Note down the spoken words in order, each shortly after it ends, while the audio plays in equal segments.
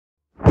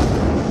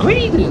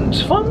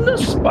Greetings from the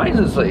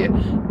Spider's Lair,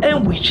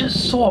 and we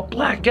just saw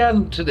Black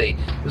Adam today,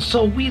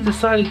 so we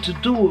decided to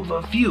do a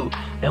review,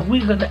 and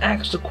we're gonna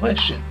ask the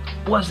question,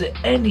 was it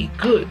any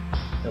good?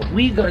 And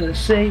we're gonna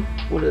say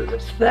with an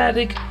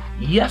emphatic,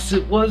 yes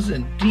it was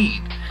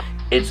indeed.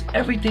 It's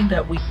everything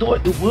that we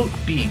thought it would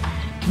be,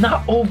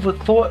 not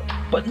overthought,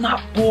 but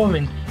not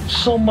boring,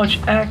 so much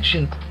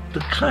action, the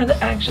kind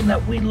of action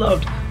that we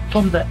loved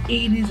from the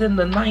 80s and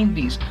the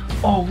 90s.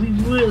 Oh, we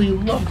really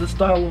love the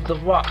style of The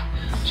Rock.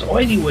 So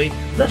anyway,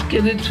 let's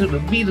get into the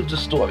meat of the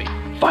story.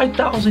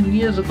 5,000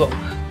 years ago,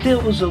 there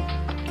was a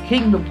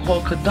kingdom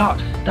called Kadak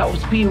that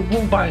was being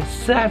ruled by a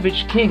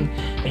savage king,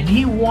 and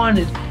he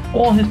wanted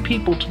all his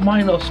people to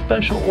mine a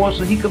special ore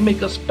so he could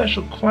make a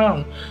special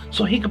crown,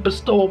 so he could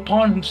bestow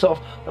upon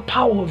himself the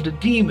power of the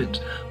demons.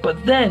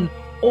 But then,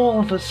 all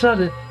of a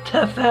sudden,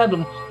 Teth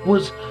Adam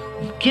was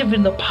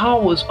given the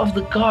powers of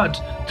the gods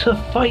to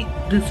fight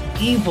this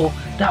evil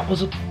that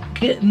was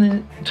getting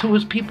into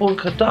his people in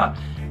Kadak.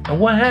 And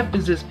what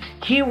happens is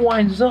he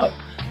winds up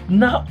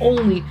not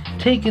only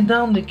taking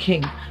down the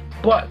king,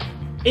 but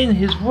in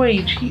his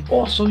rage he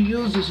also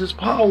uses his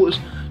powers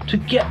to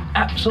get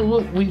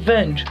absolute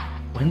revenge.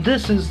 When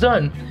this is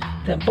done,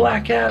 then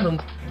Black Adam,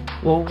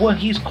 or what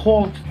he's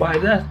called by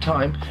that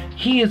time,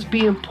 he is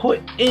being put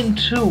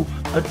into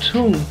a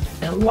tomb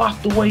and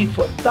locked away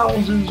for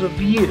thousands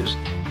of years.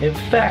 In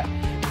fact,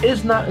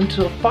 it's not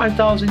until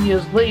 5,000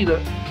 years later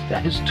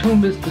that his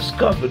tomb is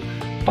discovered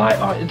by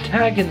our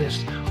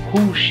antagonist,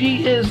 who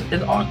she is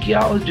an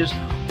archaeologist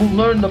who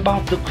learned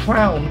about the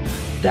crown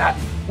that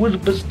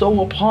would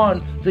bestow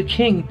upon the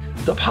king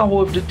the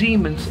power of the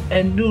demons,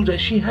 and knew that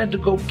she had to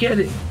go get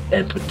it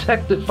and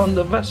protect it from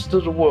the rest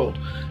of the world.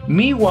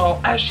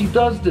 Meanwhile, as she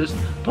does this,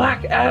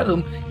 Black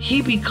Adam,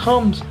 he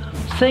becomes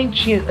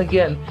sentient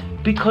again,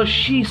 because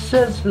she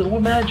says the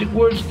magic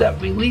words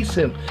that release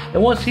him.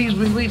 And once he's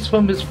released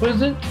from his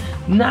prison,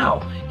 now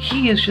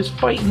he is just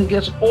fighting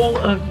against all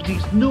of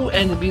these new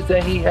enemies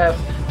that he has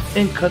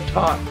in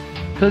Qatar,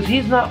 because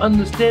he's not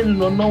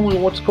understanding or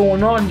knowing what's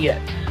going on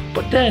yet.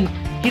 But then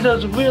he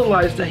doesn't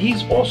realize that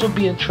he's also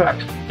being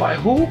tracked by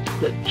who?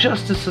 The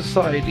Justice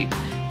Society.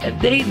 And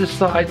they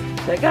decide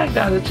that I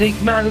gotta take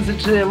matters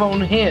into their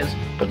own hands,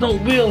 but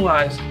don't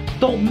realize,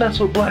 don't mess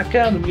with Black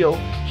Adam, yo.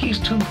 He's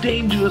too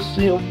dangerous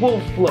to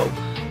wolf flow.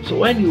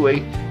 So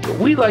anyway, what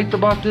we liked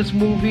about this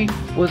movie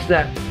was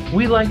that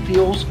we liked the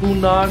old school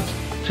nods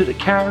to the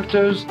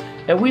characters,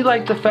 and we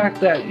liked the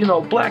fact that, you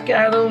know, Black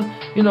Adam,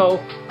 you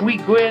know, we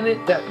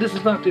granted that this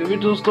is not the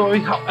original story.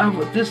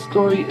 However, this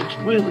story is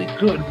really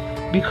good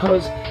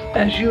because,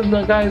 as you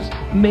guys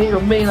may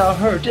or may not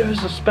heard, there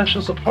is a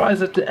special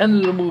surprise at the end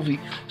of the movie.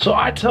 So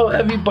I tell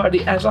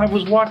everybody, as I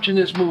was watching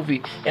this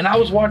movie, and I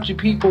was watching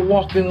people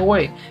walking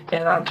away,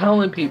 and I'm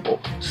telling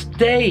people,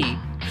 stay.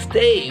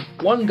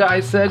 One guy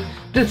said,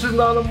 this is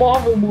not a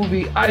Marvel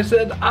movie. I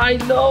said, I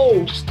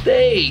know,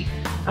 stay.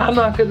 I'm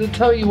not going to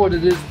tell you what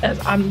it is,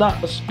 as I'm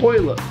not a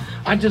spoiler.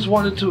 I just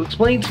wanted to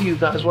explain to you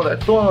guys what I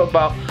thought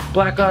about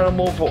Black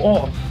Adam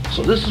overall.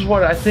 So this is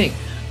what I think.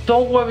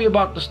 Don't worry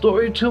about the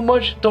story too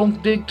much.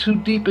 Don't dig too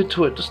deep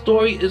into it. The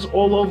story is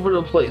all over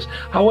the place.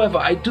 However,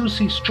 I do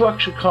see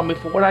structure coming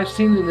for what I've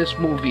seen in this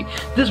movie.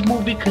 This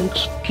movie can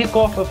kick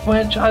off a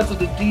franchise of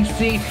the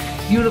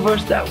DC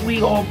universe that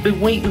we all been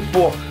waiting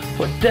for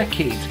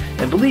decades.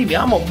 And believe me,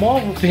 I'm a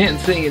Marvel fan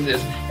saying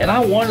this, and I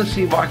want to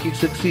see Rocky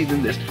succeed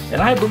in this.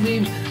 And I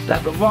believe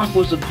that The Rock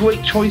was a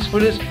great choice for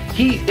this.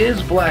 He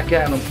is Black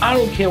Adam. I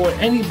don't care what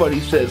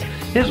anybody says.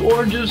 His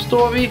origin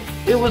story,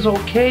 it was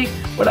okay,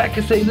 but I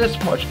can say this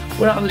much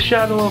without a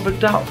shadow of a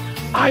doubt.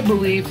 I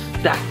believe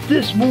that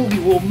this movie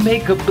will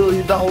make $1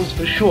 billion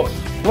for sure.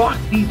 Rock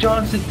D.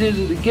 Johnson did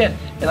it again,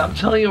 and I'm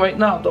telling you right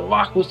now, The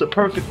Rock was the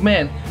perfect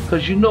man,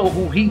 because you know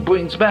who he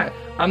brings back.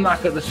 I'm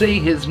not going to say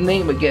his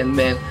name again,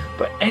 man,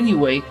 but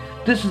anyway,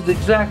 this is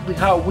exactly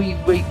how we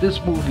rate this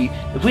movie.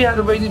 If we had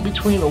to rate it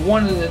between a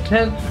 1 and a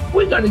 10,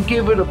 we're going to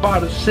give it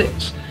about a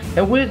 6.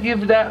 And we'll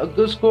give that a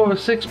good score of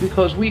 6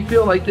 because we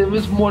feel like there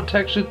is more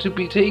texture to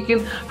be taken.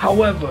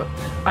 However,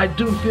 I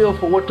do feel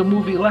for what the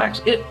movie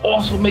lacks, it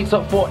also makes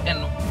up for in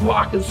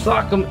rock and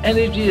sock'em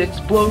energy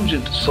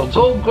explosion. So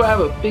go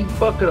grab a big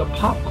bucket of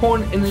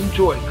popcorn and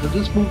enjoy, because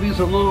this movie is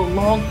a little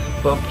long,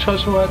 but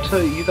trust me when I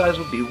tell you, you guys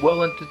will be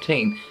well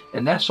entertained.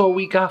 And that's all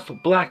we got for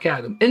Black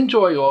Adam.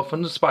 Enjoy all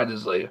from the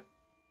Spider's Lair.